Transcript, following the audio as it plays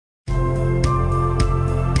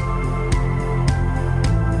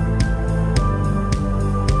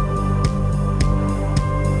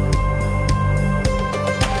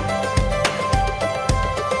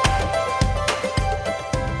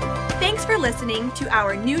listening to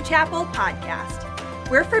our New Chapel podcast.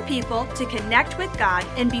 We're for people to connect with God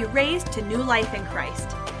and be raised to new life in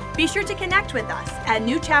Christ. Be sure to connect with us at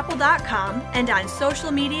newchapel.com and on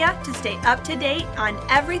social media to stay up to date on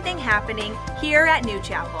everything happening here at New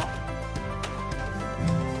Chapel.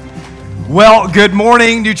 Well, good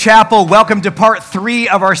morning, New Chapel. Welcome to part 3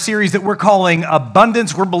 of our series that we're calling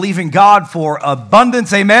Abundance. We're believing God for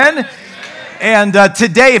abundance. Amen? And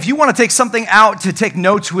today, if you want to take something out to take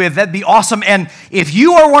notes with, that'd be awesome. And if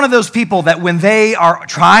you are one of those people that when they are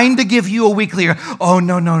trying to give you a weekly, oh,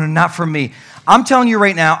 no, not from me. I'm telling you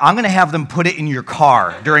right now, I'm going to have them put it in your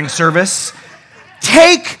car during service.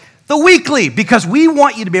 Take the weekly, because we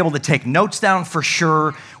want you to be able to take notes down for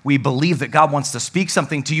sure. We believe that God wants to speak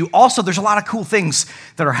something to you. Also, there's a lot of cool things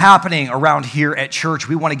that are happening around here at church.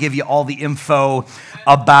 We want to give you all the info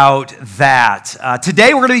about that.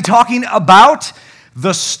 Today, we're going to be talking about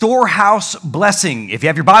the Storehouse blessing. If you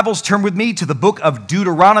have your Bibles, turn with me to the book of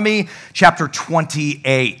Deuteronomy, chapter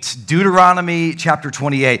 28. Deuteronomy, chapter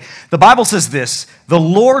 28. The Bible says this: the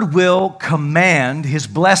Lord will command his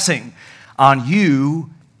blessing on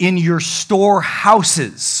you in your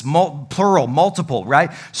storehouses, plural, multiple, right?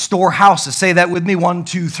 Storehouses. Say that with me. 1,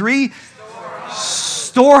 2, 3.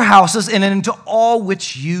 Storehouses, and into all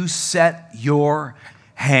which you set your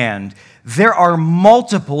hand. There are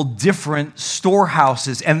multiple different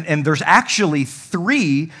storehouses, and there's actually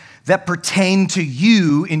 3 that pertain to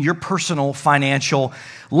you in your personal financial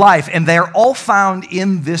life. And they're all found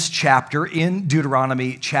in this chapter, in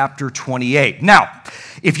Deuteronomy chapter 28. Now,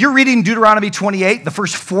 if you're reading Deuteronomy 28, the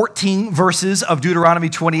first 14 verses of Deuteronomy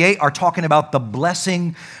 28 are talking about the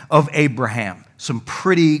blessing of Abraham. Some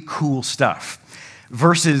pretty cool stuff.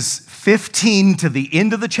 Verses 15 to the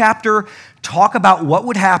end of the chapter talk about what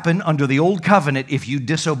would happen under the old covenant if you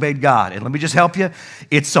disobeyed God. And let me just help you.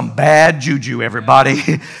 It's some bad juju, everybody.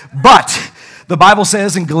 But the Bible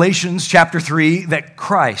says in Galatians chapter 3 that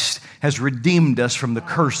Christ has redeemed us from the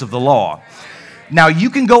curse of the law. Now, you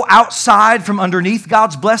can go outside from underneath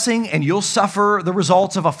God's blessing and you'll suffer the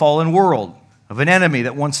results of a fallen world, of an enemy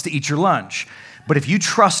that wants to eat your lunch. But if you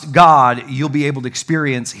trust God, you'll be able to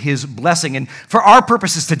experience his blessing. And for our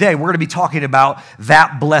purposes today, we're going to be talking about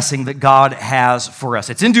that blessing that God has for us.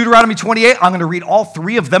 It's in Deuteronomy 28. I'm going to read all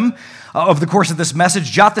 3 of them over the course of this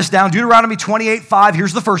message. Jot this down. Deuteronomy 28:5.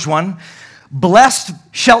 Here's the first one. Blessed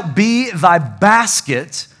shalt be thy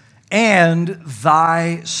basket and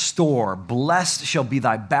thy store. Blessed shall be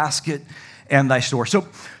thy basket and thy store.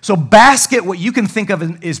 So basket, what you can think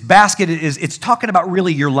of is basket is it's talking about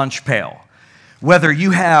really your lunch pail. Whether you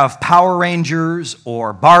have Power Rangers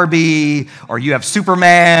or Barbie or you have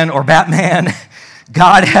Superman or Batman,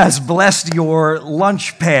 God has blessed your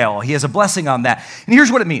lunch pail. He has a blessing on that. And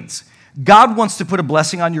here's what it means. God wants to put a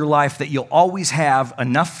blessing on your life that you'll always have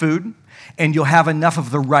enough food and you'll have enough of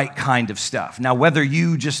the right kind of stuff. Now, whether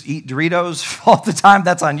you just eat Doritos all the time,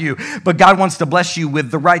 that's on you. But God wants to bless you with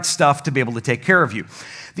the right stuff to be able to take care of you.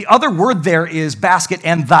 The other word there is basket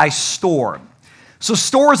and thy store. So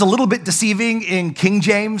store is a little bit deceiving in King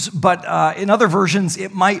James, but in other versions,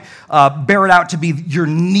 it might bear it out to be your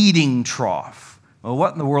kneading trough. Well,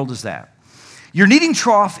 what in the world is that? Your kneading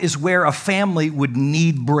trough is where a family would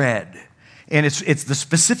knead bread. And it's the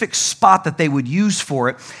specific spot that they would use for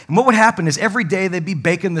it. And what would happen is every day they'd be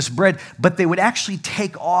baking this bread, but they would actually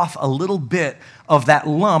take off a little bit of that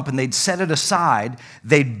lump and they'd set it aside.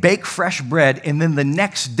 They'd bake fresh bread, and then the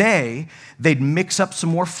next day they'd mix up some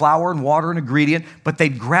more flour and water and ingredient, but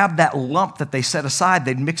they'd grab that lump that they set aside,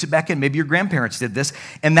 they'd mix it back in. Maybe your grandparents did this,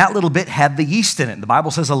 and that little bit had the yeast in it. The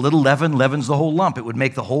Bible says a little leaven leavens the whole lump. It would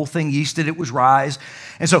make the whole thing yeasted. It was rise.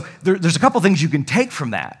 And so there's a couple things you can take from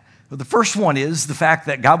that. The first one is the fact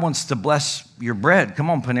that God wants to bless your bread. Come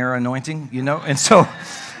on, Panera anointing, you know? And so,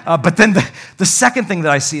 but then the second thing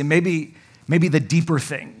that I see, and maybe the deeper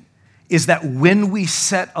thing, is that when we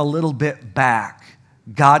set a little bit back,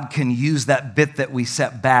 God can use that bit that we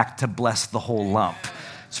set back to bless the whole lump.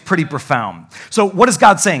 It's pretty profound. So what is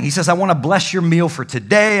God saying? He says, I want to bless your meal for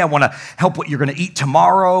today. I want to help what you're going to eat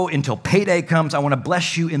tomorrow until payday comes. I want to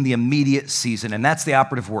bless you in the immediate season. And that's the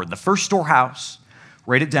operative word. The first storehouse,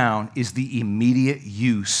 write it down, is the immediate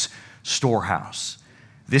use storehouse.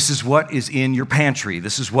 This is what is in your pantry.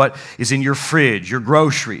 This is what is in your fridge, your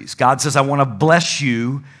groceries. God says, I want to bless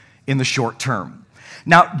you in the short term.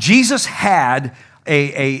 Now, Jesus had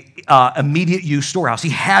a immediate use storehouse. He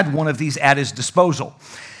had one of these at his disposal.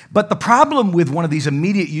 But the problem with one of these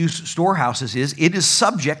immediate use storehouses is it is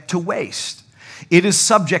subject to waste. It is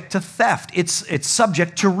subject to theft. It's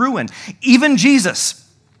subject to ruin. Even Jesus,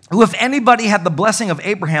 who if anybody had the blessing of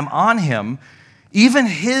Abraham on him, Even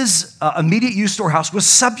his immediate use storehouse was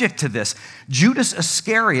subject to this. Judas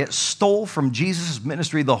Iscariot stole from Jesus'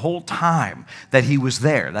 ministry the whole time that he was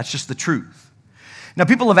there. That's just the truth. Now,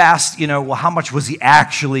 people have asked, well, how much was he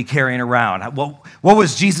actually carrying around? Well, what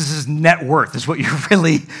was Jesus' net worth is what you're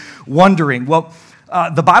really wondering. Well,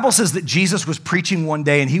 the Bible says that Jesus was preaching one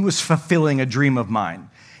day and he was fulfilling a dream of mine.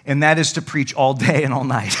 And that is to preach all day and all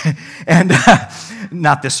night. And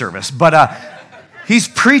not this service, but he's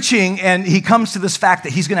preaching and he comes to this fact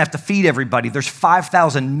that he's going to have to feed everybody. There's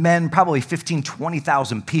 5,000 men, probably 15,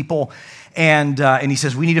 20,000 people. And he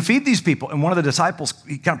says, we need to feed these people. And one of the disciples,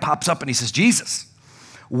 he kind of pops up and he says, Jesus,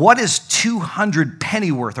 what is 200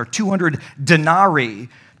 pennyworth or 200 denarii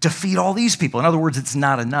to feed all these people? In other words, it's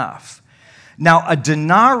not enough. Now, a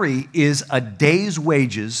denarii is a day's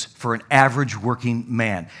wages for an average working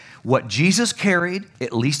man. What Jesus carried,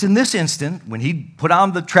 at least in this instant, when he put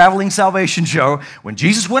on the traveling salvation show, when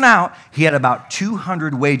Jesus went out, he had about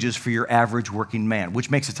 200 wages for your average working man, which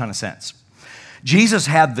makes a ton of sense. Jesus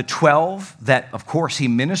had the 12 that, of course, he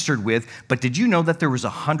ministered with, but did you know that there was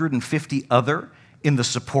 150 other in the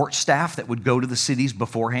support staff that would go to the cities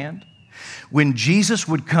beforehand? When Jesus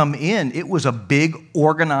would come in, it was a big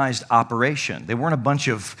organized operation. They weren't a bunch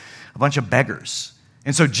of beggars.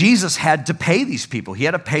 And so Jesus had to pay these people. He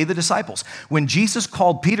had to pay the disciples. When Jesus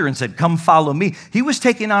called Peter and said, come follow me, he was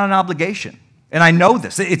taking on an obligation. And I know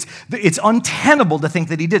this. It's untenable to think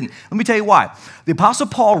that he didn't. Let me tell you why. The Apostle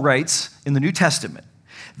Paul writes in the New Testament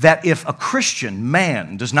that if a Christian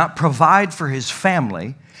man does not provide for his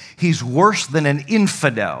family, he's worse than an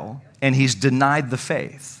infidel and he's denied the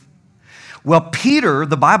faith. Well, Peter,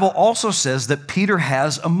 the Bible also says that Peter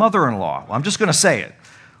has a mother-in-law. Well, I'm just going to say it.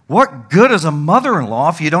 What good is a mother-in-law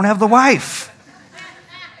if you don't have the wife?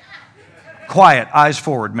 Quiet, eyes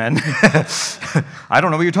forward, men. I don't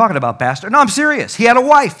know what you're talking about, Pastor. No, I'm serious. He had a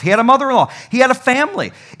wife. He had a mother-in-law. He had a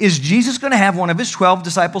family. Is Jesus going to have one of his 12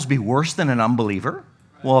 disciples be worse than an unbeliever?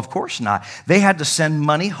 Well, of course not. They had to send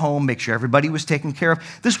money home, make sure everybody was taken care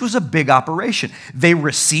of. This was a big operation. They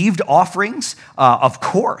received offerings, of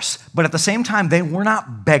course, but at the same time, they were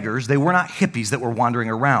not beggars. They were not hippies that were wandering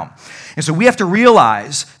around. And so we have to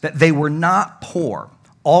realize that they were not poor.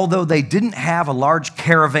 Although they didn't have a large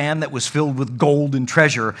caravan that was filled with gold and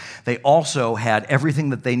treasure, they also had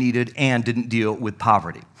everything that they needed and didn't deal with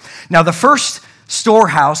poverty. Now, the first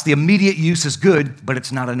storehouse, the immediate use is good, but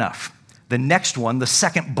it's not enough. The next one, the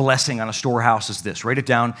second blessing on a storehouse is this. Write it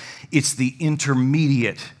down. It's the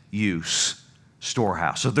intermediate use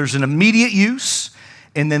storehouse. So there's an immediate use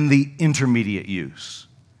and then the intermediate use.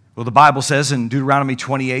 Well, the Bible says in Deuteronomy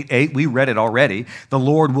 28:8, we read it already, the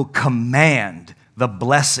Lord will command the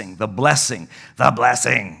blessing.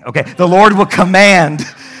 Okay, the Lord will command.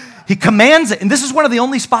 He commands it. And this is one of the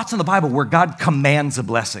only spots in the Bible where God commands a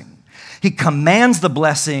blessing. He commands the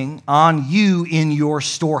blessing on you in your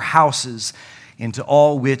storehouses, into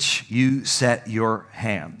all which you set your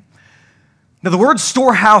hand. Now, the word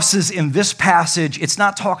storehouses in this passage, it's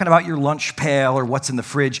not talking about your lunch pail or what's in the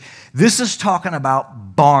fridge. This is talking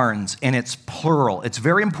about barns, and it's plural. It's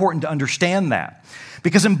very important to understand that.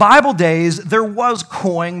 Because in Bible days, there was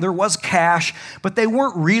coin, there was cash, but they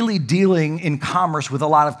weren't really dealing in commerce with a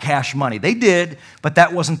lot of cash money. They did, but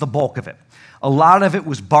that wasn't the bulk of it. A lot of it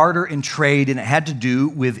was barter and trade, and it had to do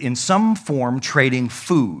with, in some form, trading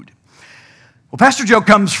food. Well, Pastor Joe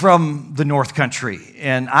comes from the North Country,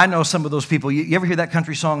 and I know some of those people. You ever hear that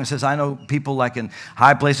country song that says, I know people like in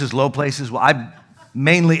high places, low places? Well, I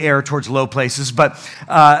mainly err towards low places, but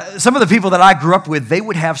some of the people that I grew up with, they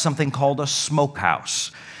would have something called a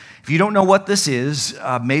smokehouse. If you don't know what this is,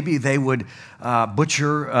 maybe they would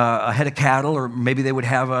butcher a head of cattle, or maybe they would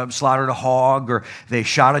have slaughtered a hog, or they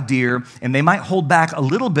shot a deer, and they might hold back a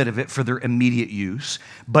little bit of it for their immediate use.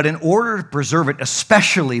 But in order to preserve it,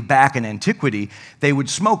 especially back in antiquity, they would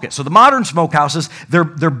smoke it. So the modern smokehouses,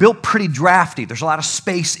 they're built pretty drafty. There's a lot of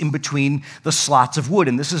space in between the slots of wood,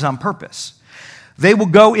 and this is on purpose. They will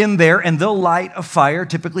go in there and they'll light a fire,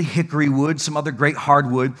 typically hickory wood, some other great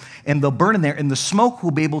hardwood, and they'll burn in there, and the smoke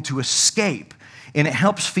will be able to escape. And it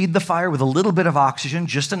helps feed the fire with a little bit of oxygen,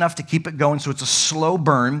 just enough to keep it going, so it's a slow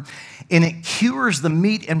burn, and it cures the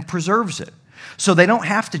meat and preserves it. So they don't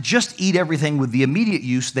have to just eat everything with the immediate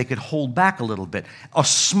use, they could hold back a little bit. A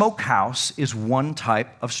smokehouse is one type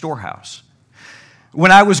of storehouse.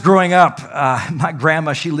 When I was growing up, my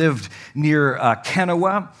grandma, she lived near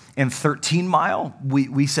Kennewa and 13 Mile.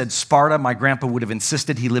 We said Sparta. My grandpa would have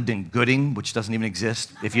insisted he lived in Gooding, which doesn't even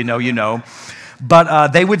exist. If you know, you know.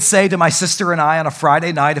 But they would say to my sister and I on a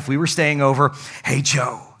Friday night, if we were staying over, hey,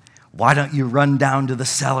 Joe, why don't you run down to the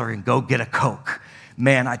cellar and go get a Coke?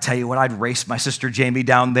 Man, I tell you what, I'd race my sister Jamie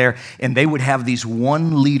down there, and they would have these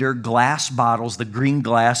 1-liter glass bottles, the green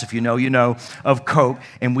glass, if you know, of Coke,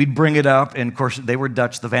 and we'd bring it up, and of course, they were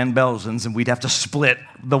Dutch, the Van Belsens, and we'd have to split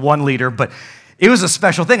the 1 liter, but it was a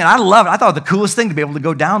special thing, and I loved it. I thought the coolest thing to be able to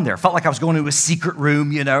go down there. Felt like I was going to a secret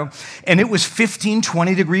room, and it was 15,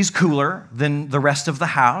 20 degrees cooler than the rest of the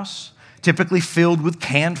house, typically filled with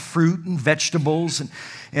canned fruit and vegetables,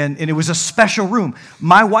 and it was a special room.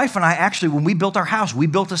 My wife and I actually, when we built our house, we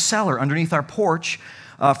built a cellar underneath our porch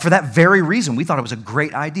for that very reason. We thought it was a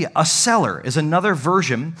great idea. A cellar is another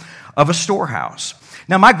version of a storehouse.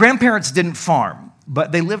 Now, my grandparents didn't farm,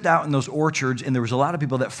 but they lived out in those orchards, and there was a lot of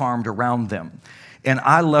people that farmed around them. And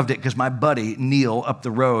I loved it because my buddy, Neil, up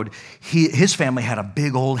the road, his family had a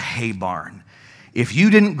big old hay barn. If you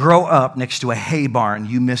didn't grow up next to a hay barn,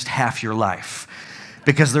 you missed half your life.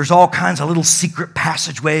 Because there's all kinds of little secret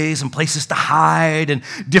passageways and places to hide and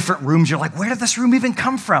different rooms. You're like, where did this room even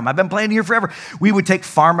come from? I've been playing here forever. We would take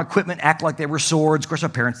farm equipment, act like they were swords. Of course, our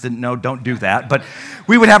parents didn't know, don't do that. But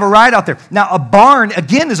we would have a ride out there. Now, a barn,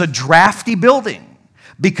 again, is a drafty building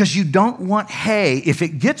because you don't want hay, if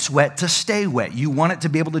it gets wet, to stay wet. You want it to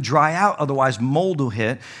be able to dry out, otherwise mold will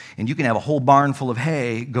hit, and you can have a whole barn full of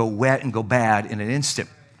hay go wet and go bad in an instant.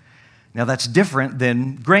 Now, that's different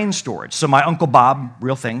than grain storage. So my Uncle Bob,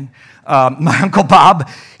 real thing, my Uncle Bob,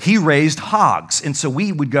 he raised hogs. And so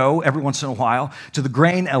we would go every once in a while to the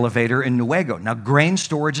grain elevator in Newaygo. Now, grain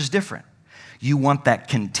storage is different. You want that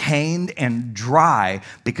contained and dry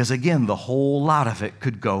because, again, the whole lot of it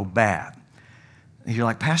could go bad. And you're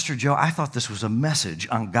like, Pastor Joe, I thought this was a message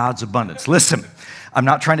on God's abundance. Listen, I'm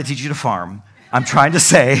not trying to teach you to farm. I'm trying to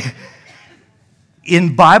say,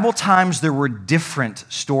 in Bible times, there were different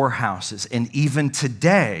storehouses, and even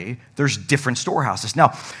today, there's different storehouses.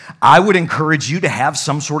 Now, I would encourage you to have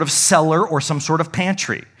some sort of cellar or some sort of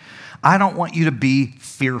pantry. I don't want you to be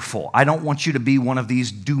fearful. I don't want you to be one of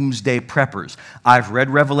these doomsday preppers. I've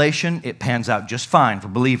read Revelation. It pans out just fine for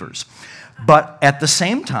believers. But at the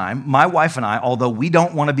same time, my wife and I, although we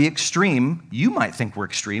don't want to be extreme, you might think we're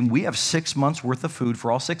extreme, we have 6 months worth of food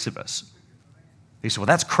for all 6 of us. You say, well,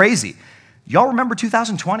 that's crazy. Y'all remember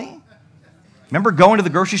 2020? Remember going to the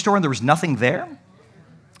grocery store and there was nothing there?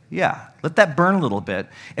 Yeah, let that burn a little bit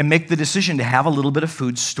and make the decision to have a little bit of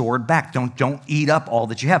food stored back. Don't eat up all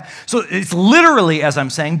that you have. So it's literally, as I'm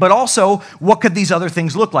saying, but also, what could these other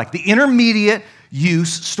things look like? The intermediate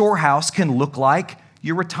use storehouse can look like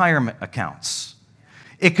your retirement accounts.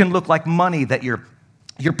 It can look like money that you're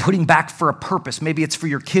putting back for a purpose. Maybe it's for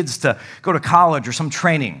your kids to go to college or some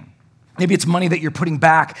training. Maybe it's money that you're putting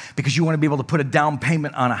back because you want to be able to put a down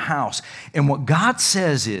payment on a house. And what God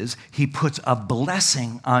says is He puts a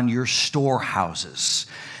blessing on your storehouses.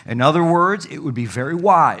 In other words, it would be very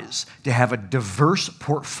wise to have a diverse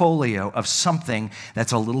portfolio of something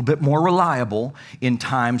that's a little bit more reliable in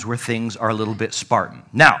times where things are a little bit Spartan.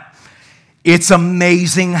 Now, it's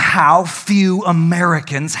amazing how few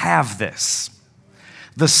Americans have this.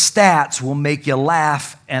 The stats will make you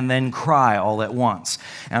laugh and then cry all at once.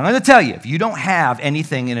 And I'm going to tell you, if you don't have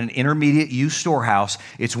anything in an intermediate use storehouse,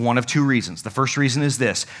 it's one of 2 reasons. The first reason is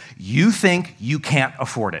this: you think you can't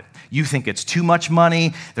afford it. You think it's too much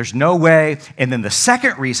money, there's no way. And then the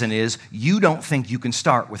second reason is you don't think you can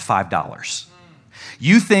start with $5.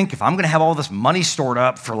 You think, if I'm going to have all this money stored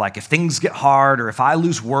up for, like, if things get hard or if I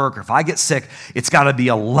lose work or if I get sick, it's got to be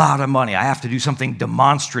a lot of money. I have to do something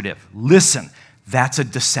demonstrative. Listen, that's a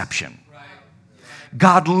deception.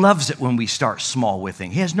 God loves it when we start small with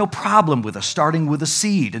things. He has no problem with us starting with a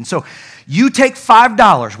seed. And so you take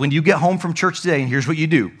 $5 when you get home from church today, and here's what you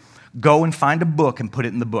do. Go and find a book and put it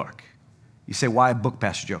in the book. You say, why a book,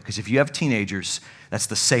 Pastor Joe? Because if you have teenagers, that's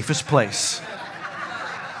the safest place.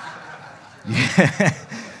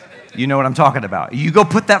 You know what I'm talking about. You go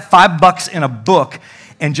put that $5 in a book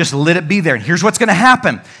and just let it be there. And here's what's going to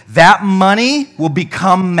happen. That money will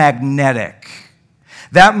become magnetic.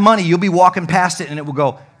 That money, you'll be walking past it and it will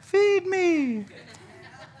go, feed me.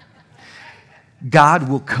 God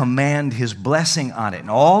will command His blessing on it. And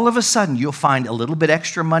all of a sudden, you'll find a little bit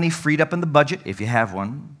extra money freed up in the budget, if you have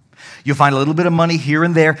one. You'll find a little bit of money here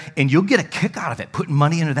and there, and you'll get a kick out of it, putting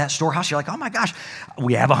money into that storehouse. You're like, oh my gosh,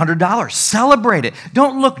 we have $100. Celebrate it.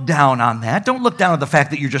 Don't look down on that. Don't look down at the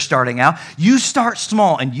fact that you're just starting out. You start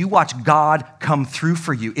small, and you watch God come through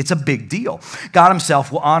for you. It's a big deal. God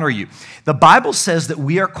Himself will honor you. The Bible says that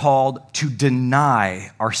we are called to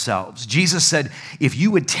deny ourselves. Jesus said, if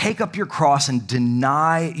you would take up your cross and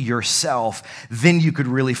deny yourself, then you could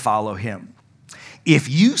really follow Him. If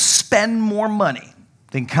you spend more money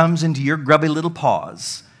than comes into your grubby little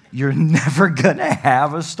paws, you're never going to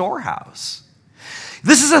have a storehouse.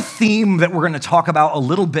 This is a theme that we're going to talk about a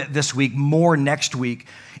little bit this week, more next week,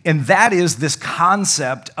 and that is this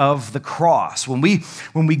concept of the cross. When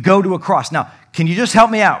we go to a cross. Now, can you just help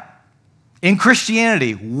me out? In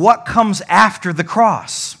Christianity, what comes after the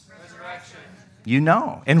cross? Resurrection. You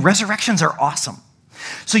know, and resurrections are awesome.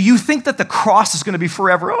 So you think that the cross is going to be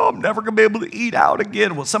forever. Oh, I'm never going to be able to eat out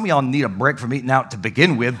again. Well, some of y'all need a break from eating out to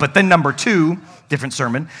begin with, but then number two, different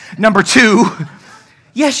sermon. Number two,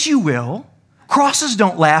 yes, you will. Crosses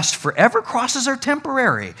don't last forever. Crosses are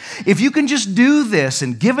temporary. If you can just do this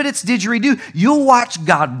and give it its didgeridoo, you'll watch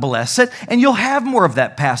God bless it, and you'll have more of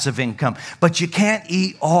that passive income. But you can't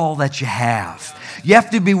eat all that you have. You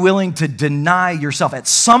have to be willing to deny yourself. At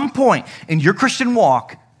some point in your Christian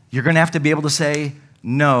walk, you're going to have to be able to say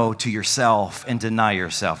no to yourself and deny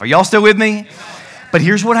yourself. Are y'all still with me? But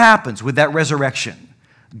here's what happens with that resurrection.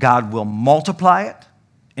 God will multiply it,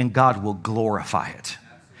 and God will glorify it.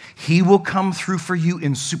 He will come through for you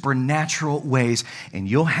in supernatural ways, and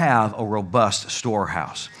you'll have a robust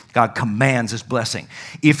storehouse. God commands His blessing.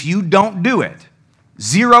 If you don't do it,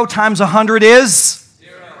 0 times 100 is?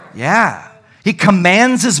 0. Yeah. He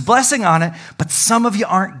commands His blessing on it, but some of you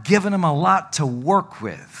aren't giving Him a lot to work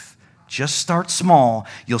with. Just start small.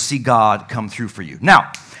 You'll see God come through for you.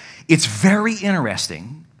 Now, it's very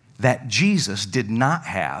interesting that Jesus did not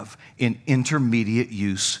have an intermediate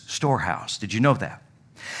use storehouse. Did you know that?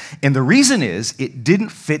 And the reason is it didn't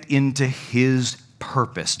fit into His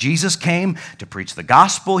purpose. Jesus came to preach the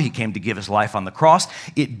gospel. He came to give His life on the cross.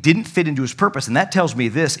 It didn't fit into His purpose. And that tells me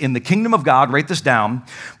this. In the kingdom of God, write this down,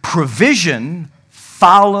 provision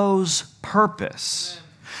follows purpose.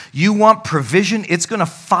 You want provision, it's going to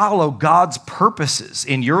follow God's purposes.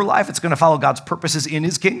 In your life, it's going to follow God's purposes in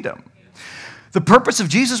His kingdom. The purpose of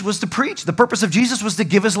Jesus was to preach. The purpose of Jesus was to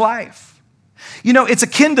give His life. You know, it's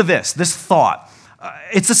akin to this thought.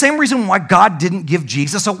 It's the same reason why God didn't give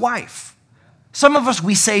Jesus a wife. Some of us,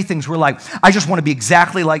 we say things, we're like, I just want to be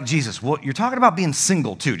exactly like Jesus. Well, you're talking about being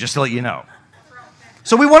single too, just to let you know.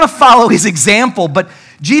 So we want to follow His example, but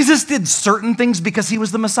Jesus did certain things because He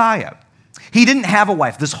was the Messiah. He didn't have a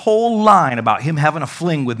wife. This whole line about Him having a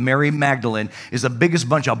fling with Mary Magdalene is the biggest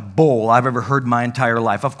bunch of bull I've ever heard in my entire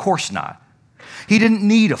life. Of course not. He didn't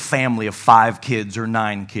need a family of 5 kids or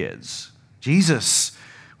 9 kids. Jesus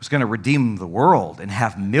was going to redeem the world and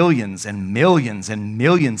have millions and millions and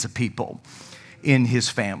millions of people in His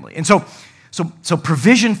family. And so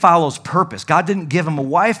provision follows purpose. God didn't give Him a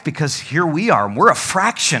wife because here we are, and we're a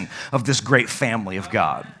fraction of this great family of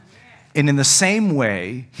God. And in the same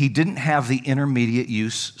way, He didn't have the intermediate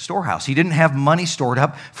use storehouse. He didn't have money stored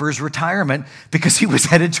up for His retirement because He was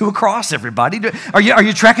headed to a cross, everybody. Are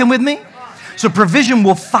you tracking with me? So provision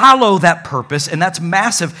will follow that purpose, and that's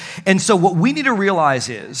massive. And so what we need to realize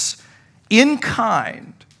is, in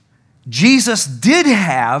kind, Jesus did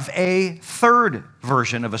have a third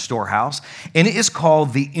version of a storehouse, and it is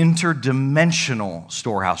called the interdimensional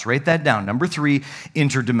storehouse. Write that down. Number 3,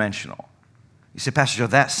 interdimensional. You say, Pastor Joe,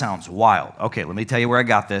 that sounds wild. Okay, let me tell you where I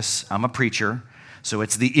got this. I'm a preacher, so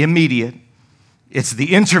it's the immediate, it's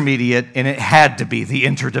the intermediate, and it had to be the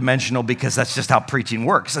interdimensional because that's just how preaching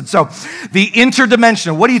works. And so the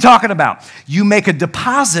interdimensional, what are you talking about? You make a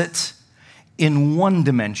deposit in one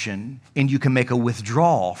dimension, and you can make a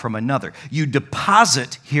withdrawal from another. You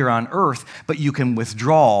deposit here on earth, but you can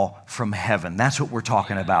withdraw from heaven. That's what we're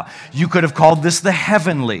talking about. You could have called this the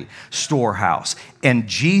heavenly storehouse. And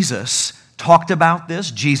Jesus talked about this.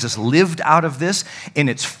 Jesus lived out of this, and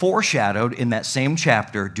it's foreshadowed in that same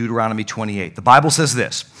chapter, Deuteronomy 28. The Bible says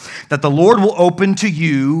this, that the Lord will open to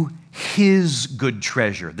you His good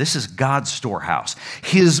treasure. This is God's storehouse,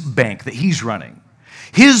 His bank that He's running.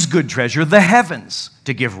 His good treasure, the heavens,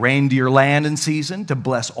 to give rain to your land in season, to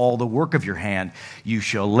bless all the work of your hand. You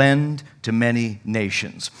shall lend to many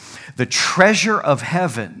nations. The treasure of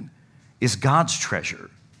heaven is God's treasure.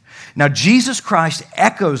 Now, Jesus Christ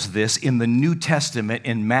echoes this in the New Testament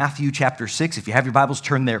in Matthew chapter 6. If you have your Bibles,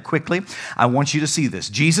 turn there quickly. I want you to see this.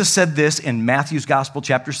 Jesus said this in Matthew's Gospel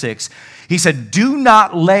chapter 6. He said, do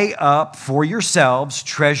not lay up for yourselves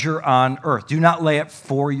treasure on earth. Do not lay up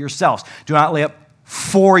for yourselves. Do not lay up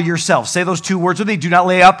for yourselves. Say those 2 words with me. Do not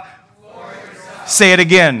lay up. For yourself. Say it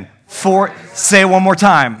again. Say it one more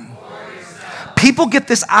time. People get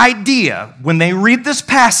this idea when they read this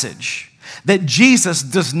passage that Jesus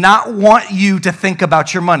does not want you to think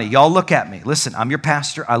about your money. Y'all look at me. Listen, I'm your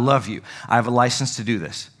pastor. I love you. I have a license to do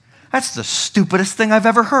this. That's the stupidest thing I've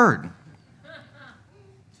ever heard.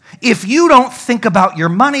 If you don't think about your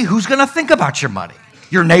money, who's going to think about your money?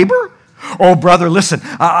 Your neighbor? Oh, brother, listen,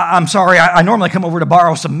 I'm sorry. I normally come over to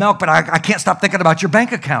borrow some milk, but I can't stop thinking about your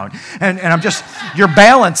bank account. And I'm just, your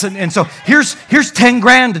balance. And so here's 10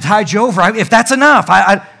 grand to tide you over. If that's enough,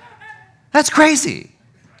 that's crazy.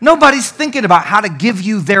 Nobody's thinking about how to give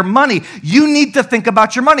you their money. You need to think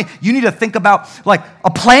about your money. You need to think about like a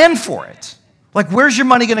plan for it. Like, where's your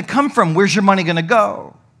money going to come from? Where's your money going to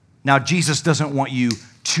go? Now, Jesus doesn't want you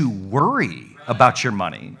to worry about your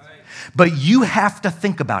money. But you have to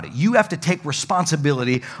think about it. You have to take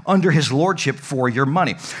responsibility under his lordship for your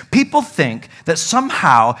money. People think that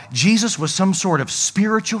somehow Jesus was some sort of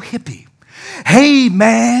spiritual hippie. Hey,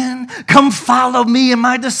 man, come follow me and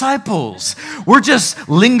my disciples. We're just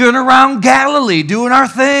lingering around Galilee doing our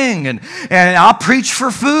thing, and I'll preach for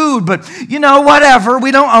food, but whatever. We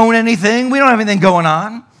don't own anything. We don't have anything going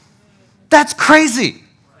on. That's crazy.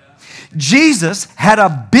 Jesus had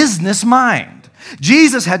a business mind.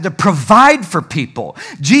 Jesus had to provide for people.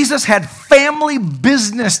 Jesus had family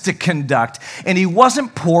business to conduct, and he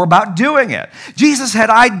wasn't poor about doing it. Jesus had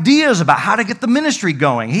ideas about how to get the ministry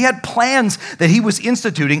going. He had plans that he was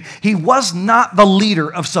instituting. He was not the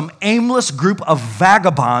leader of some aimless group of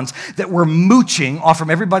vagabonds that were mooching off from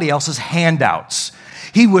everybody else's handouts.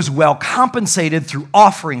 He was well compensated through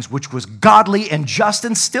offerings, which was godly and just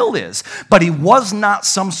and still is. But he was not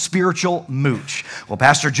some spiritual mooch. Well,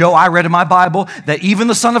 Pastor Joe, I read in my Bible that even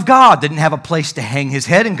the Son of God didn't have a place to hang his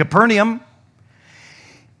head in Capernaum.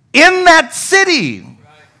 In that city.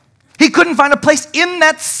 He couldn't find a place in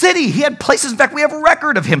that city. He had places. In fact, we have a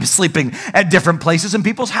record of him sleeping at different places in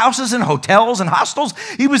people's houses and hotels and hostels.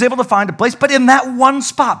 He was able to find a place. But in that one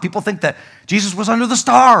spot, people think that Jesus was under the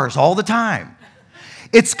stars all the time.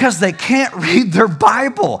 It's because they can't read their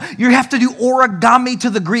Bible. You have to do origami to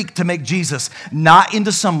the Greek to make Jesus not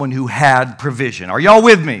into someone who had provision. Are y'all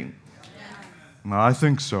with me? Well, I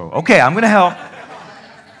think so. Okay, I'm going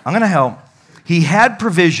to help. He had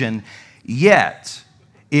provision, yet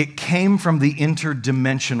it came from the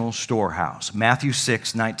interdimensional storehouse. Matthew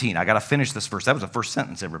 6:19. I got to finish this verse. That was the first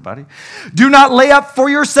sentence, everybody. Do not lay up for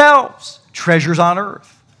yourselves treasures on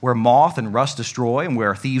earth, where moth and rust destroy and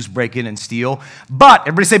where thieves break in and steal. But,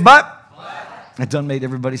 everybody say but? It done made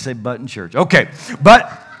everybody say but in church. Okay, but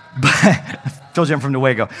told you I'm from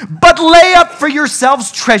Nuevo. But lay up for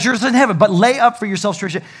yourselves treasures in heaven. But lay up for yourselves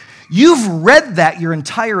treasures. You've read that your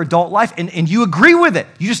entire adult life and you agree with it.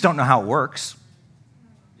 You just don't know how it works.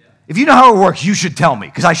 If you know how it works, you should tell me,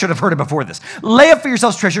 because I should have heard it before this. Lay up for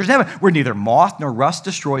yourselves treasures in heaven, where neither moth nor rust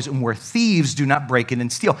destroys, and where thieves do not break in and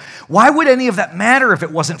steal. Why would any of that matter if it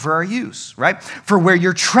wasn't for our use, right? For where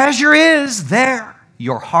your treasure is, there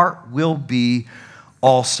your heart will be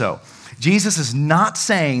also. Jesus is not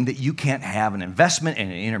saying that you can't have an investment in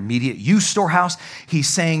an intermediate use storehouse. He's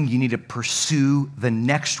saying you need to pursue the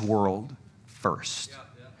next world first.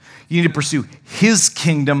 You need to pursue his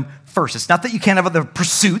kingdom first. It's not that you can't have other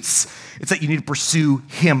pursuits. It's that you need to pursue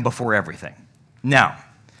him before everything. Now,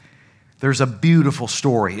 there's a beautiful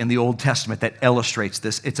story in the Old Testament that illustrates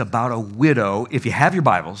this. It's about a widow. If you have your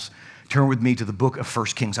Bibles, turn with me to the book of 1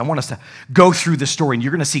 Kings. I want us to go through this story, and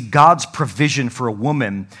you're going to see God's provision for a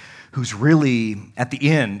woman who's really at the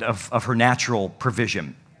end of her natural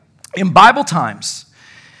provision. In Bible times,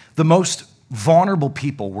 the most vulnerable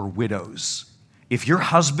people were widows. If your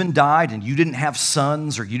husband died and you didn't have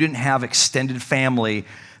sons or you didn't have extended family,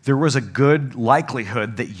 there was a good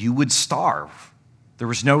likelihood that you would starve. There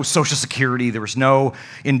was no Social Security. There was no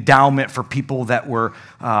endowment for people that were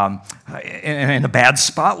in a bad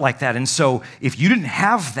spot like that. And so if you didn't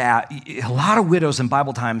have that, a lot of widows in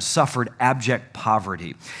Bible times suffered abject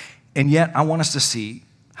poverty. And yet I want us to see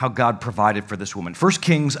how God provided for this woman. 1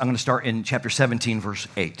 Kings, I'm going to start in chapter 17, verse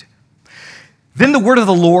 8. Then the word of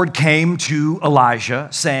the Lord came to Elijah,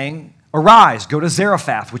 saying, Arise, go to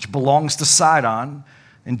Zarephath, which belongs to Sidon,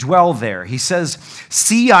 and dwell there. He says,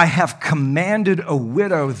 See, I have commanded a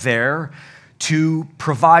widow there to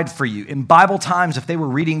provide for you. In Bible times, if they were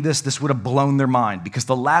reading this, this would have blown their mind, because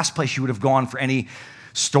the last place you would have gone for any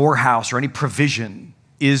storehouse or any provision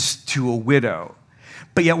is to a widow.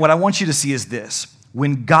 But yet what I want you to see is this.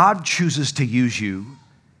 When God chooses to use you,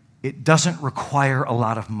 it doesn't require a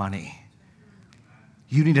lot of money.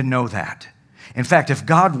 You need to know that. In fact, if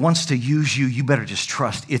God wants to use you, you better just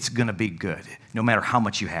trust it's going to be good, no matter how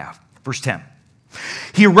much you have. Verse 10.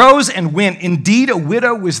 He arose and went. Indeed, a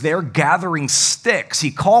widow was there gathering sticks.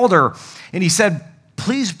 He called her and he said,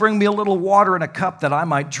 Please bring me a little water in a cup that I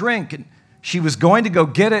might drink. And she was going to go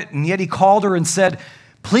get it, and yet he called her and said,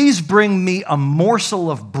 Please bring me a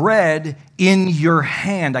morsel of bread in your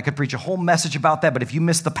hand. I could preach a whole message about that, but if you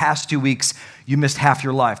missed the past 2 weeks, you missed half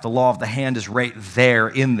your life. The law of the hand is right there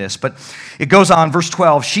in this. But it goes on, verse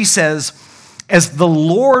 12, she says, as the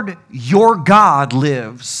Lord your God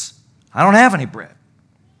lives, I don't have any bread.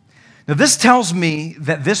 Now, this tells me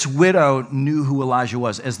that this widow knew who Elijah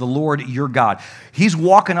was, as the Lord your God. He's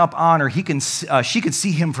walking up on her. She could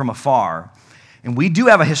see him from afar. And we do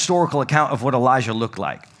have a historical account of what Elijah looked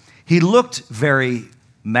like. He looked very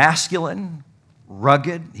masculine,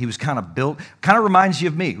 rugged. He was kind of built, kind of reminds you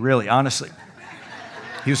of me, really, honestly.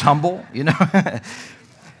 He was humble, you know.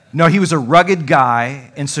 No, he was a rugged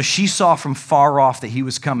guy, and so she saw from far off that he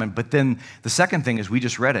was coming. But then the second thing is, we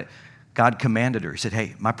just read it. God commanded her. He said,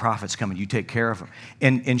 hey, my prophet's coming. You take care of him.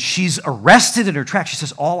 And she's arrested in her tracks. She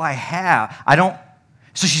says, all I have, I don't.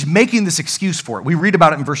 So she's making this excuse for it. We read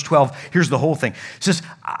about it in verse 12. Here's the whole thing. It says,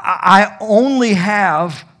 I only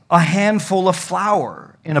have a handful of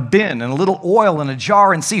flour in a bin and a little oil in a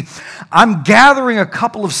jar. And see, I'm gathering a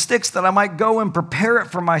couple of sticks that I might go and prepare it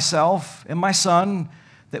for myself and my son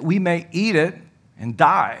that we may eat it and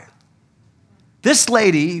die. This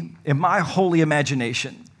lady, in my holy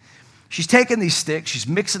imagination, she's taking these sticks, she's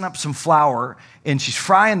mixing up some flour, and she's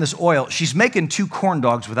frying this oil. She's making 2 corn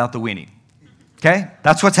dogs without the weenie. Okay?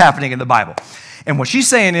 That's what's happening in the Bible. And what she's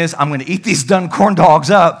saying is, I'm going to eat these done corn dogs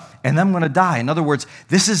up, and then I'm going to die. In other words,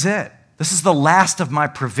 this is it. This is the last of my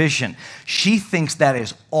provision. She thinks that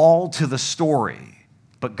is all to the story,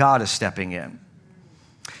 but God is stepping in.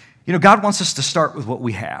 You know, God wants us to start with what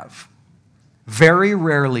we have. Very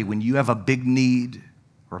rarely when you have a big need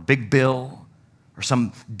or a big bill or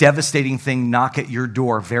some devastating thing knock at your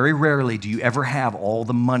door, very rarely do you ever have all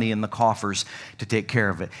the money in the coffers to take care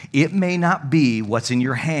of it. It may not be what's in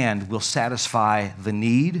your hand will satisfy the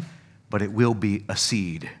need, but it will be a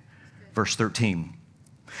seed. Verse 13.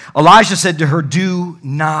 Elijah said to her, do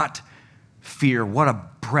not fear. What a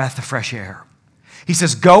breath of fresh air. He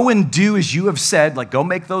says, go and do as you have said, like go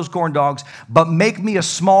make those corn dogs, but make me a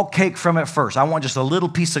small cake from it first. I want just a little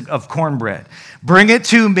piece of cornbread. Bring it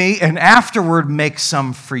to me, and afterward make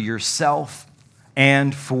some for yourself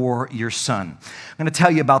and for your son. I'm going to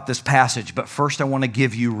tell you about this passage, but first I want to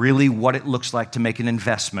give you really what it looks like to make an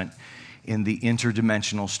investment in the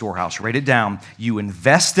interdimensional storehouse. Write it down. You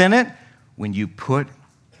invest in it when you put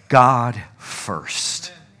God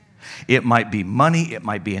first. It might be money, it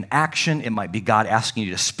might be an action, it might be God asking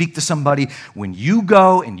you to speak to somebody. When you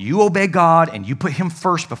go and you obey God and you put him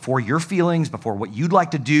first before your feelings, before what you'd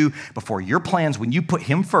like to do, before your plans, when you put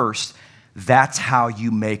him first, that's how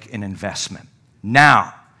you make an investment.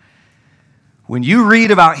 Now, when you read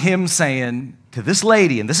about him saying to this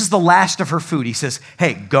lady, and this is the last of her food, he says,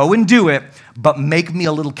 hey, go and do it, but make me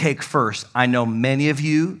a little cake first. I know many of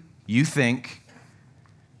you think,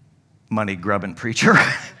 money grubbing preacher.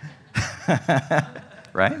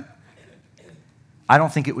 Right? I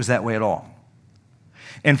don't think it was that way at all.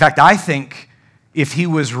 In fact, I think if he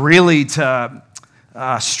was really to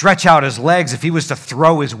stretch out his legs, if he was to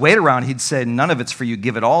throw his weight around, he'd say, none of it's for you,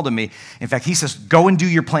 give it all to me. In fact, he says, go and do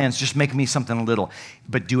your plans, just make me something a little,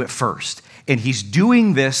 but do it first. And he's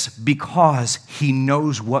doing this because he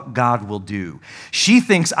knows what God will do. She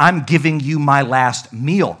thinks, I'm giving you my last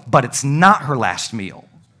meal, but it's not her last meal.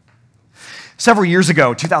 Several years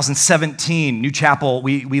ago, 2017, New Chapel,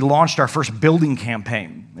 we launched our first building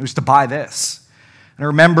campaign. It was to buy this. And I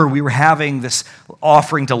remember we were having this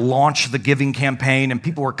offering to launch the giving campaign, and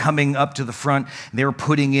people were coming up to the front, and they were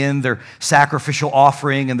putting in their sacrificial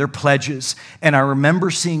offering and their pledges. And I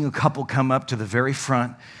remember seeing a couple come up to the very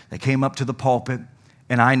front. They came up to the pulpit,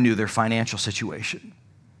 and I knew their financial situation.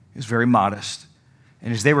 It was very modest.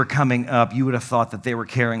 And as they were coming up, you would have thought that they were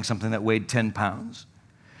carrying something that weighed 10 pounds.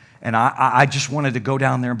 And I just wanted to go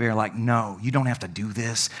down there and be like, no, you don't have to do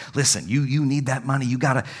this. Listen, you need that money. You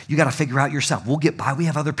gotta figure out yourself. We'll get by. We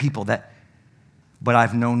have other people that, but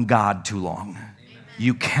I've known God too long. Amen.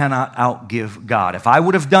 You cannot outgive God. If I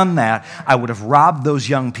would have done that, I would have robbed those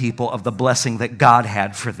young people of the blessing that God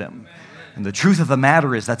had for them. And the truth of the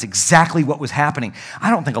matter is that's exactly what was happening.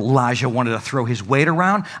 I don't think Elijah wanted to throw his weight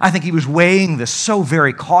around. I think he was weighing this so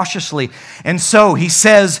very cautiously. And so he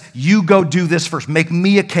says, you go do this first. Make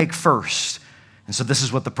me a cake first. And so this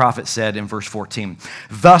is what the prophet said in verse 14.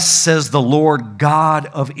 Thus says the Lord God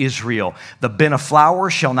of Israel, the bin of flour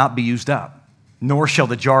shall not be used up, nor shall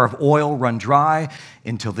the jar of oil run dry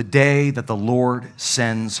until the day that the Lord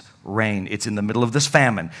sends rain. It's in the middle of this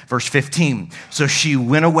famine. Verse 15. So she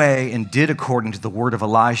went away and did according to the word of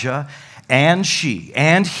Elijah, and she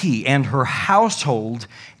and he and her household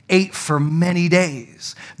ate for many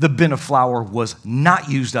days. The bin of flour was not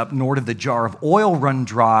used up, nor did the jar of oil run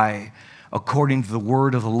dry, according to the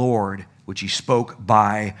word of the Lord, which he spoke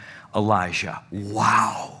by Elijah.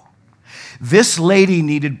 Wow. This lady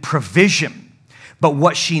needed provision. But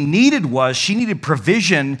what she needed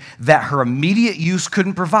provision that her immediate use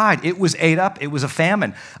couldn't provide. It was ate up. It was a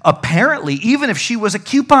famine. Apparently, even if she was a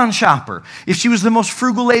coupon shopper, if she was the most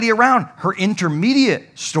frugal lady around, her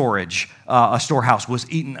intermediate storehouse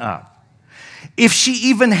was eaten up. If she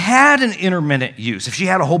even had an intermittent use, if she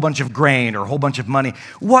had a whole bunch of grain or a whole bunch of money,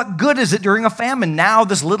 what good is it during a famine? Now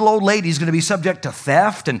this little old lady is going to be subject to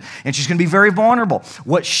theft and she's going to be very vulnerable.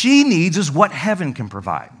 What she needs is what heaven can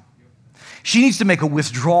provide. She needs to make a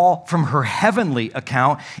withdrawal from her heavenly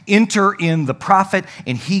account, enter in the prophet,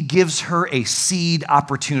 and he gives her a seed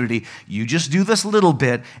opportunity. You just do this little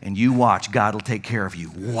bit, and you watch. God will take care of you.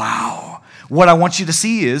 Wow. What I want you to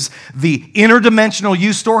see is the interdimensional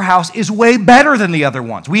youth storehouse is way better than the other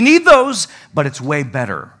ones. We need those, but it's way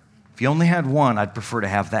better. If you only had one, I'd prefer to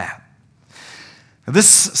have that. Now, this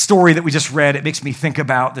story that we just read, it makes me think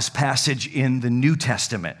about this passage in the New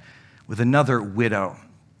Testament with another widow.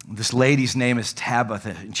 This lady's name is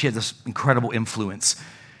Tabitha, and she had this incredible influence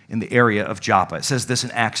in the area of Joppa. It says this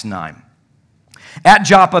in Acts 9. At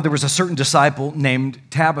Joppa, there was a certain disciple named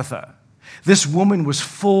Tabitha. This woman was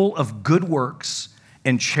full of good works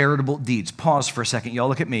and charitable deeds. Pause for a second. Y'all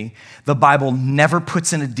look at me. The Bible never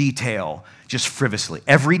puts in a detail just frivolously.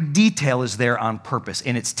 Every detail is there on purpose,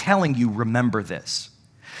 and it's telling you, remember this.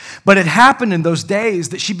 But it happened in those days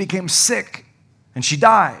that she became sick, and she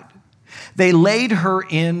died. They laid her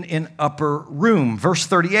in an upper room. Verse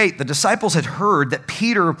 38, the disciples had heard that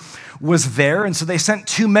Peter was there, and so they sent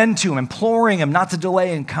 2 men to him, imploring him not to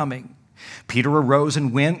delay in coming. Peter arose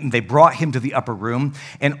and went, and they brought him to the upper room,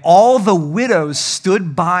 and all the widows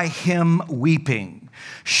stood by him weeping,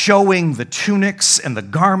 showing the tunics and the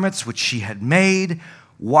garments which she had made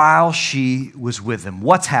while she was with them.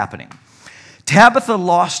 What's happening? Tabitha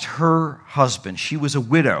lost her husband. She was a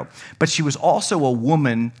widow, but she was also a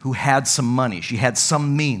woman who had some money. She had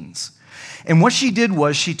some means. And what she did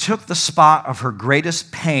was she took the spot of her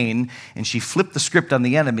greatest pain and she flipped the script on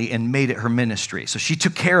the enemy and made it her ministry. So she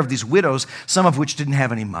took care of these widows, some of which didn't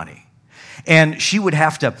have any money. And she would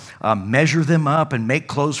have to measure them up and make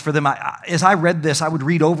clothes for them. As I read this, I would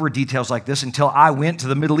read over details like this until I went to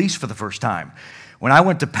the Middle East for the first time. When I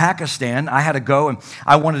went to Pakistan, I had to go and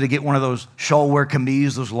I wanted to get one of those shawl-wear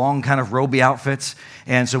kameez, those long kind of roby outfits.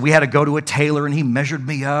 And so we had to go to a tailor and he measured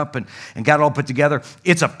me up and got it all put together.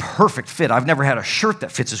 It's a perfect fit. I've never had a shirt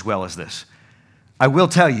that fits as well as this. I will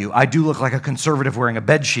tell you, I do look like a conservative wearing a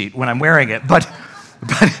bed sheet when I'm wearing it. But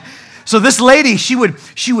so this lady, she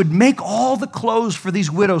would make all the clothes for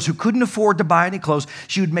these widows who couldn't afford to buy any clothes.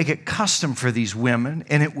 She would make it custom for these women,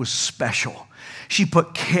 and it was special. She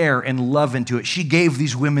put care and love into it. She gave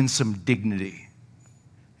these women some dignity.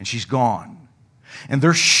 And she's gone. And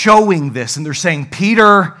they're showing this, and they're saying,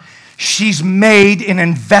 Peter, she's made an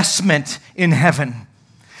investment in heaven.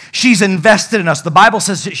 She's invested in us. The Bible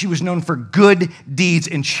says that she was known for good deeds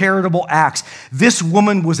and charitable acts. This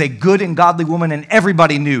woman was a good and godly woman, and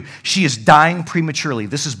everybody knew she is dying prematurely.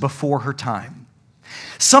 This is before her time.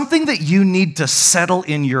 Something that you need to settle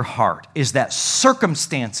in your heart is that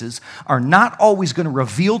circumstances are not always going to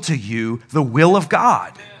reveal to you the will of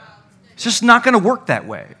God. It's just not going to work that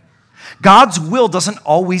way. God's will doesn't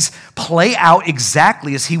always play out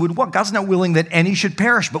exactly as he would want. God's not willing that any should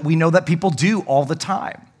perish, but we know that people do all the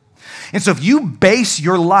time. And so if you base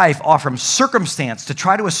your life off from circumstance to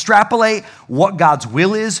try to extrapolate what God's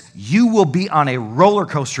will is, you will be on a roller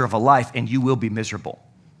coaster of a life and you will be miserable.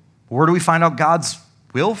 Where do we find out God's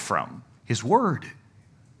will from? His word.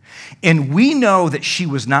 And we know that she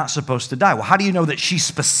was not supposed to die. Well, how do you know that she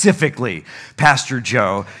specifically, Pastor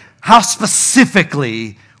Joe, how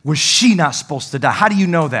specifically was she not supposed to die? How do you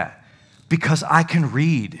know that? Because I can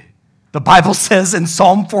read. The Bible says in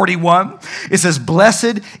Psalm 41, it says,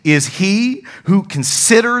 blessed is he who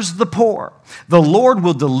considers the poor. The Lord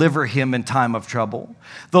will deliver him in time of trouble.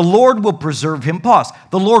 The Lord will preserve him. Pause.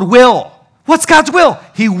 The Lord will. What's God's will?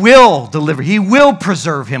 He will deliver. He will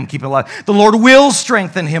preserve him, keep him alive. The Lord will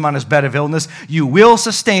strengthen him on his bed of illness. You will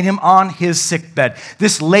sustain him on his sick bed.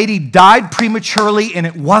 This lady died prematurely, and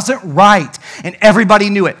it wasn't right, and everybody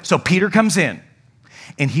knew it. So Peter comes in,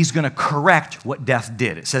 and he's going to correct what death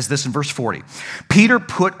did. It says this in verse 40. Peter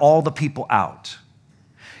put all the people out.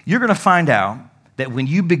 You're going to find out that when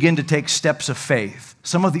you begin to take steps of faith,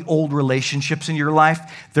 some of the old relationships in your life,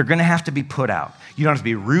 they're going to have to be put out. You don't have to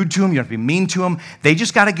be rude to them. You don't have to be mean to them. They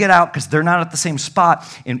just got to get out because they're not at the same spot.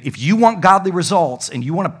 And if you want godly results and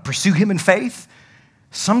you want to pursue him in faith,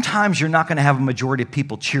 sometimes you're not going to have a majority of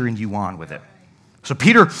people cheering you on with it. So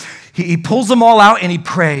Peter, he pulls them all out and he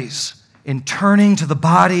prays. In turning to the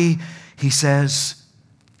body, he says,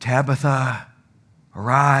 Tabitha,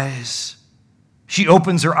 arise. She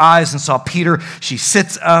opens her eyes and saw Peter. She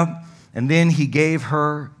sits up, and then he gave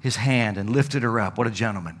her his hand and lifted her up. What a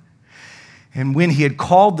gentleman. And when he had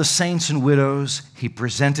called the saints and widows, he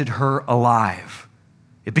presented her alive.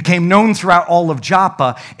 It became known throughout all of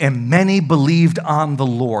Joppa, and many believed on the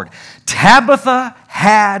Lord. Tabitha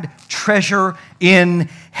had treasure in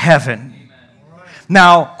heaven.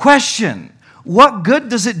 Now, question, what good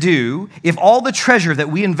does it do if all the treasure that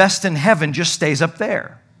we invest in heaven just stays up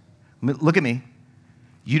there? Look at me.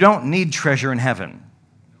 You don't need treasure in heaven.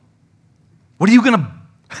 What are you going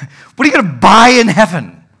to buy in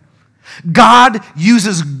heaven? God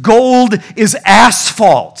uses gold as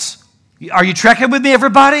asphalt. Are you trekking with me,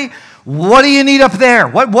 everybody? What do you need up there?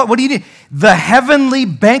 What do you need? The heavenly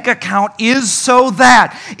bank account is so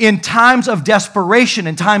that in times of desperation,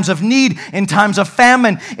 in times of need, in times of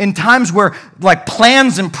famine, in times where like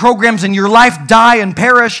plans and programs in your life die and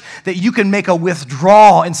perish, that you can make a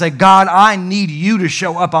withdrawal and say, God, I need you to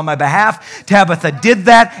show up on my behalf. Tabitha did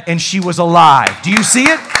that and she was alive. Do you see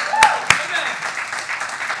it?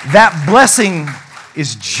 That blessing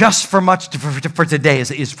is just for today as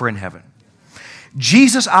it is for in heaven.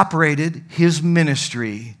 Jesus operated his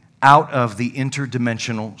ministry out of the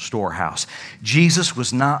interdimensional storehouse. Jesus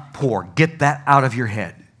was not poor. Get that out of your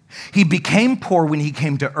head. He became poor when he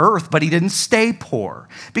came to earth, but he didn't stay poor.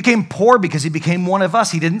 He became poor because he became one of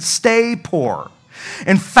us. He didn't stay poor.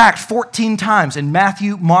 In fact, 14 times in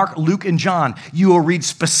Matthew, Mark, Luke, and John, you will read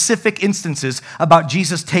specific instances about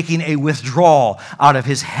Jesus taking a withdrawal out of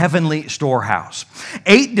his heavenly storehouse.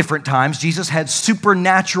 8 different times, Jesus had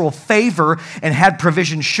supernatural favor and had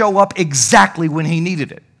provision show up exactly when he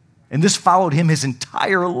needed it. And this followed him his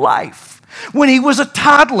entire life. When he was a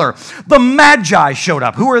toddler, the Magi showed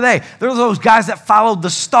up. Who are they? They're those guys that followed the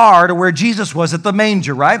star to where Jesus was at the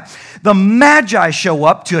manger, right? The Magi show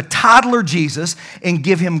up to a toddler Jesus and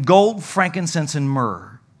give him gold, frankincense, and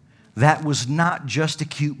myrrh. That was not just a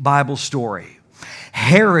cute Bible story.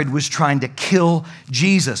 Herod was trying to kill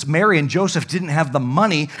Jesus. Mary and Joseph didn't have the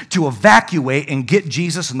money to evacuate and get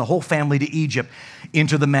Jesus and the whole family to Egypt.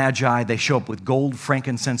 Into the Magi, they show up with gold,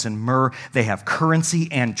 frankincense, and myrrh. They have currency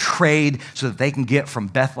and trade so that they can get from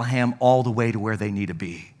Bethlehem all the way to where they need to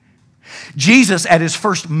be. Jesus, at his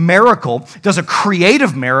first miracle, does a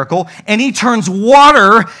creative miracle, and he turns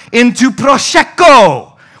water into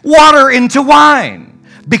prosecco, water into wine,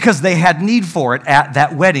 because they had need for it at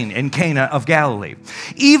that wedding in Cana of Galilee.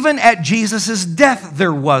 Even at Jesus' death,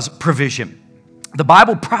 there was provision. The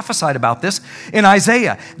Bible prophesied about this in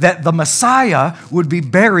Isaiah, that the Messiah would be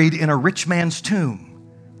buried in a rich man's tomb.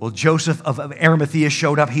 Well, Joseph of Arimathea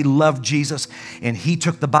showed up. He loved Jesus, and he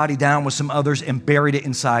took the body down with some others and buried it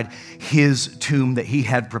inside his tomb that he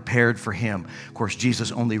had prepared for him. Of course,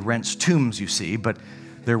 Jesus only rents tombs, you see, but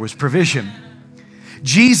there was provision.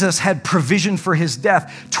 Jesus had provision for his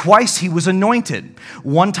death. Twice he was anointed.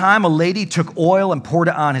 One time a lady took oil and poured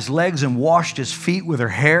it on his legs and washed his feet with her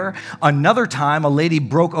hair. Another time a lady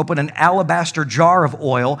broke open an alabaster jar of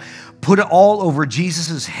oil, put it all over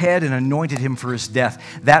Jesus' head and anointed him for his death.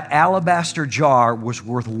 That alabaster jar was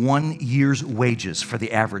worth 1 year's wages for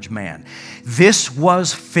the average man. This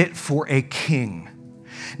was fit for a king.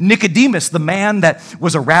 Nicodemus, the man that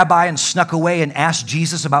was a rabbi and snuck away and asked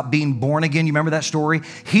Jesus about being born again, you remember that story?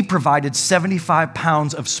 He provided 75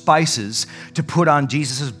 pounds of spices to put on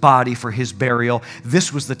Jesus' body for his burial.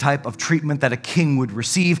 This was the type of treatment that a king would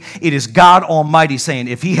receive. It is God Almighty saying,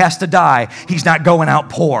 if he has to die, he's not going out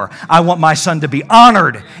poor. I want my son to be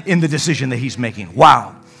honored in the decision that he's making.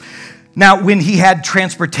 Wow. Now, when he had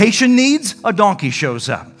transportation needs, a donkey shows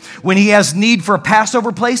up. When he has need for a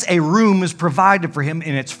Passover place, a room is provided for him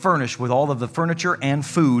and it's furnished with all of the furniture and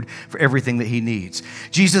food for everything that he needs.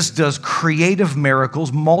 Jesus does creative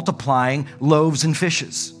miracles, multiplying loaves and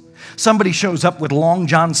fishes. Somebody shows up with Long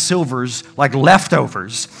John Silver's like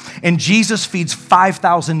leftovers, and Jesus feeds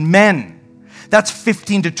 5,000 men. That's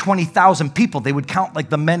 15 to 20,000 people. They would count like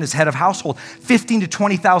the men as head of household. 15 to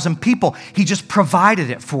 20,000 people. He just provided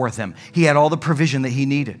it for them. He had all the provision that he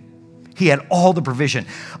needed. He had all the provision.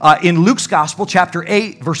 In Luke's Gospel, chapter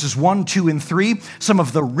 8, verses 1, 2, and 3, some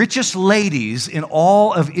of the richest ladies in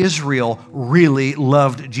all of Israel really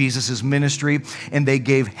loved Jesus' ministry, and they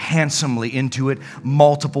gave handsomely into it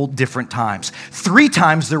multiple different times. 3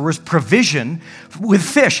 times there was provision with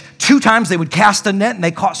fish. 2 times they would cast a net, and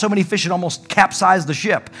they caught so many fish it almost capsized the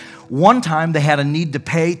ship. One time they had a need to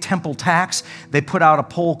pay temple tax. They put out a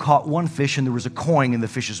pole, caught one fish, and there was a coin in the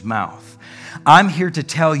fish's mouth. I'm here to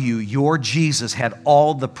tell you, your Jesus had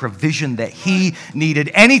all the provision that he needed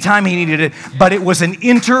anytime he needed it, but it was an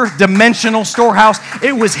interdimensional storehouse.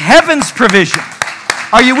 It was heaven's provision.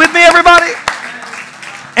 Are you with me, everybody?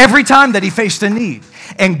 Every time that he faced a need.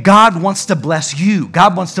 And God wants to bless you.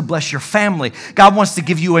 God wants to bless your family. God wants to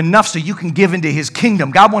give you enough so you can give into his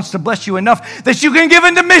kingdom. God wants to bless you enough that you can give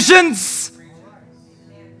into missions.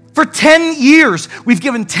 For 10 years, we've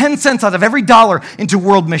given 10 cents out of every dollar into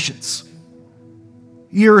world missions.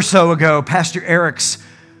 A year or so ago, Pastor Eric's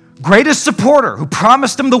greatest supporter, who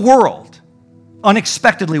promised him the world,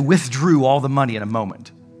 unexpectedly withdrew all the money in a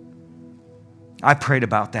moment. I prayed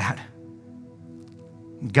about that.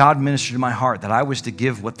 God ministered to my heart that I was to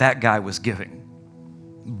give what that guy was giving.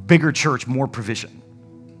 Bigger church, more provision.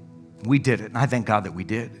 We did it, and I thank God that we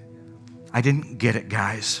did. I didn't get it,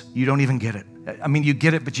 guys. You don't even get it. I mean, you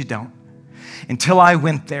get it, but you don't. Until I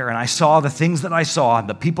went there and I saw the things that I saw and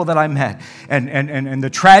the people that I met and the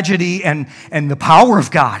tragedy and the power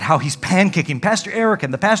of God, how he's pancaking. Pastor Eric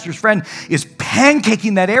and the pastor's friend is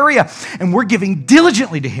pancaking that area, and we're giving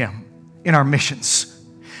diligently to him in our missions.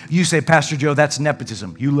 You say, Pastor Joe, that's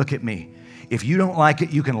nepotism. You look at me. If you don't like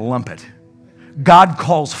it, you can lump it. God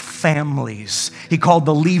calls families. He called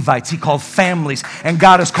the Levites. He called families. And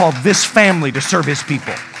God has called this family to serve his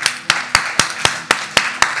people.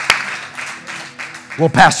 Well,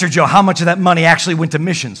 Pastor Joe, how much of that money actually went to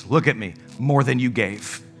missions? Look at me. More than you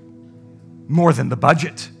gave. More than the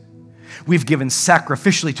budget. We've given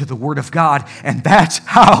sacrificially to the Word of God, and that's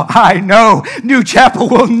how I know New Chapel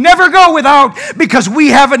will never go without, because we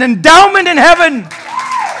have an endowment in heaven.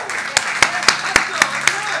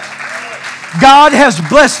 God has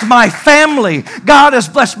blessed my family. God has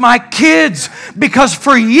blessed my kids, because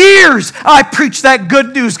for years I preached that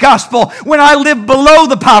good news gospel when I lived below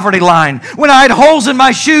the poverty line, when I had holes in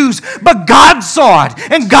my shoes. But God saw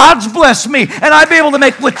it, and God's blessed me, and I've been able to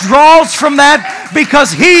make withdrawals from that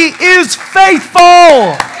because he is faithful.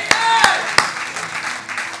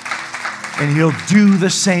 And he'll do the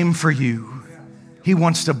same for you. He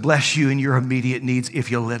wants to bless you in your immediate needs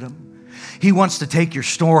if you'll let him. He wants to take your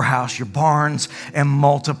storehouse, your barns, and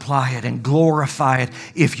multiply it and glorify it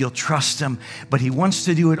if you'll trust him. But he wants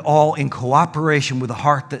to do it all in cooperation with a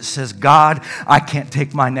heart that says, God, I can't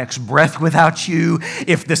take my next breath without you.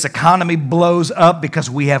 If this economy blows up because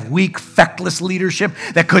we have weak, feckless leadership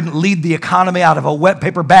that couldn't lead the economy out of a wet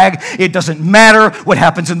paper bag, it doesn't matter what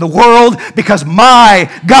happens in the world, because my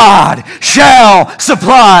God shall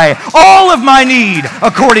supply all of my need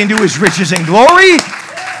according to his riches and glory.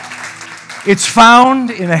 It's found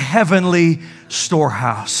in a heavenly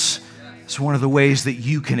storehouse. It's one of the ways that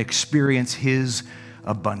you can experience his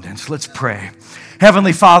abundance. Let's pray.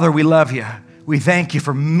 Heavenly Father, we love you. We thank you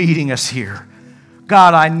for meeting us here.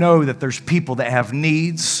 God, I know that there's people that have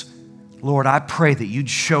needs. Lord, I pray that you'd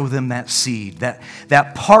show them that seed,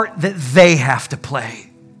 that part that they have to play.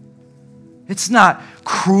 It's not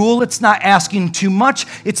cruel. It's not asking too much.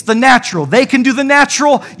 It's the natural. They can do the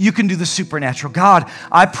natural. You can do the supernatural. God,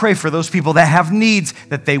 I pray for those people that have needs,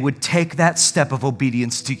 that they would take that step of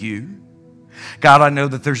obedience to you. God, I know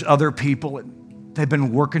that there's other people, they've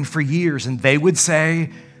been working for years, and they would say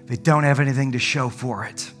they don't have anything to show for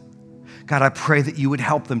it. God, I pray that you would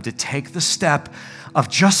help them to take the step of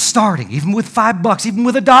just starting, even with $5, even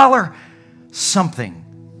with $1,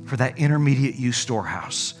 something for that intermediate use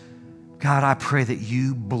storehouse. God, I pray that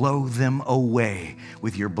you blow them away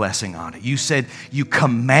with your blessing on it. You said you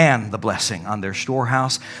command the blessing on their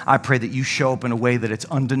storehouse. I pray that you show up in a way that it's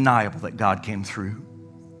undeniable that God came through.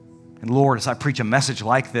 And Lord, as I preach a message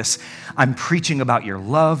like this, I'm preaching about your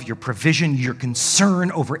love, your provision, your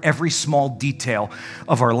concern over every small detail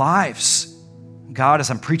of our lives. God,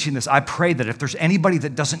 as I'm preaching this, I pray that if there's anybody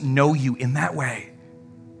that doesn't know you in that way,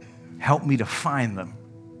 help me to find them.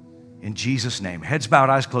 In Jesus' name. Heads bowed,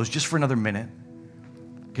 eyes closed, just for another minute.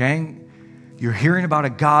 Gang, you're hearing about a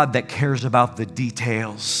God that cares about the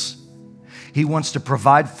details. He wants to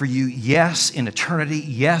provide for you, yes, in eternity,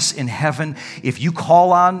 yes, in heaven. If you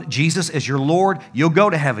call on Jesus as your Lord, you'll go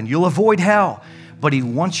to heaven. You'll avoid hell. But he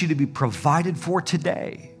wants you to be provided for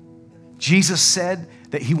today. Jesus said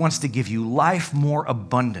that he wants to give you life more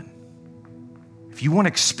abundant. If you want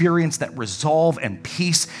to experience that resolve and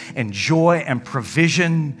peace and joy and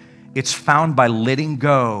provision, it's found by letting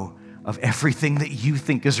go of everything that you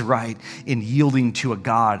think is right and yielding to a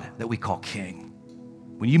God that we call King.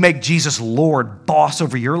 When you make Jesus Lord, boss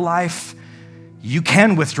over your life, you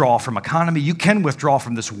can withdraw from economy, you can withdraw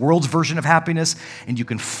from this world's version of happiness, and you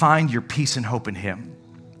can find your peace and hope in him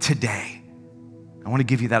today. I want to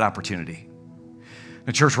give you that opportunity.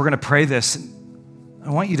 Now, church, we're going to pray this. I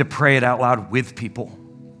want you to pray it out loud with people.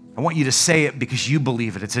 I want you to say it because you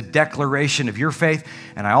believe it. It's a declaration of your faith,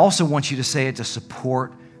 and I also want you to say it to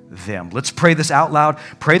support them. Let's pray this out loud.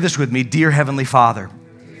 Pray this with me. Dear Heavenly Father.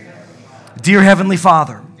 Dear Heavenly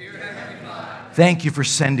Father. Thank you for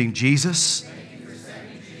sending Jesus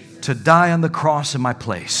to die on the cross in my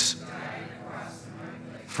place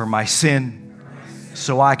for my sin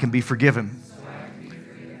so I can be forgiven.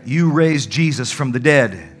 You raised Jesus from the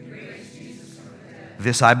dead.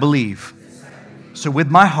 This I believe. So with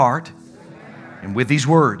my heart and with these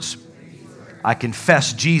words, I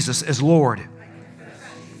confess Jesus as Lord.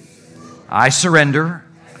 I surrender.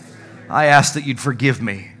 I ask that you'd forgive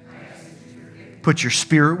me. Put your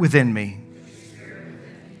Spirit within me.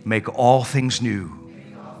 Make all things new.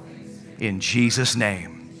 In Jesus'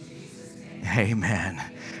 name. Amen.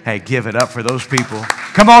 Hey, give it up for those people.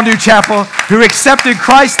 Come on, New Chapel, who accepted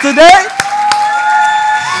Christ today.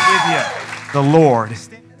 The Lord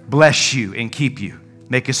bless you and keep you.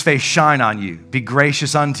 Make his face shine on you. Be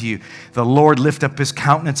gracious unto you. The Lord lift up his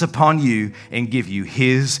countenance upon you and give you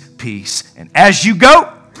his peace. And as you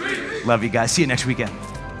go, love you guys. See you next weekend.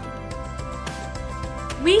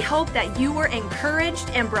 We hope that you were encouraged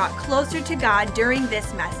and brought closer to God during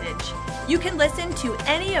this message. You can listen to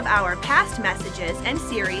any of our past messages and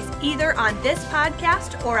series either on this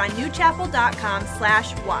podcast or on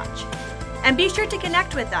newchapel.com/watch. And be sure to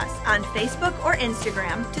connect with us on Facebook or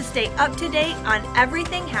Instagram to stay up to date on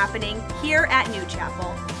everything happening here at New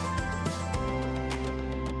Chapel.